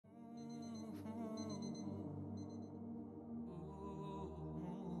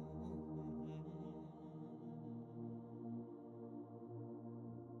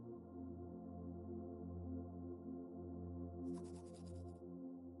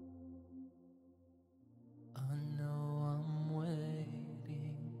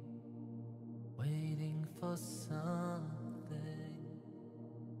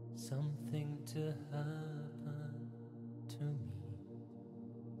to happen to me.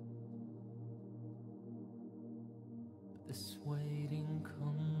 But this waiting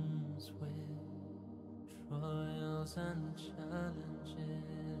comes with trials and challenges.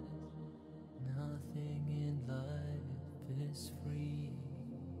 Nothing in life is free.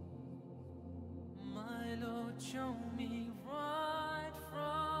 My Lord, show me right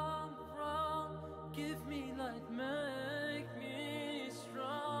from wrong. Give me light, make me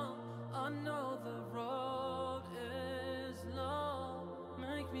strong. I know the road is long.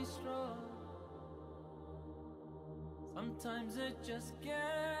 Make me strong. Sometimes it just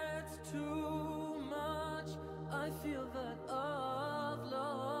gets too much. I feel that I've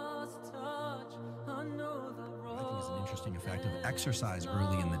lost touch. I know the road. I think it's an interesting effect of exercise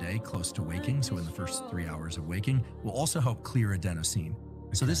early in the day, close to waking, so in the first 3 hours of waking, will also help clear adenosine.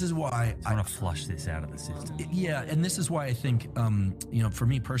 So this is why I want to flush this out of the system. Yeah, and this is why I think, for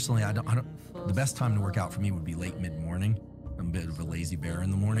me personally, I don't. The best time to work out for me would be late mid-morning. I'm a bit of a lazy bear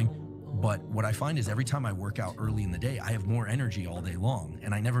in the morning. But what I find is every time I work out early in the day, I have more energy all day long,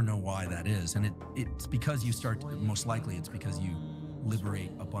 and I never know why that is. And it's because you start, most likely it's because you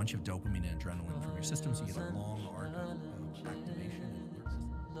liberate a bunch of dopamine and adrenaline from your system, so you get a long arc of activation.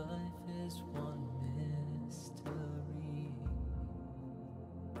 Life is one mystery.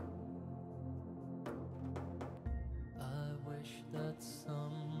 I wish that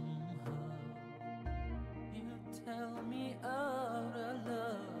somehow you'd tell me out of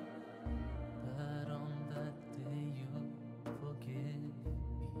love that on that day you'll forgive me.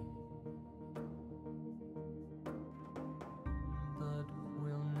 But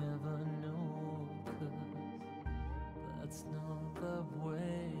we'll never know, 'cause that's not the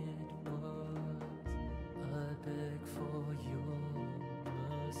way it was. I beg for your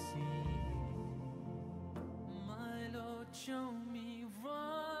mercy. My Lord, show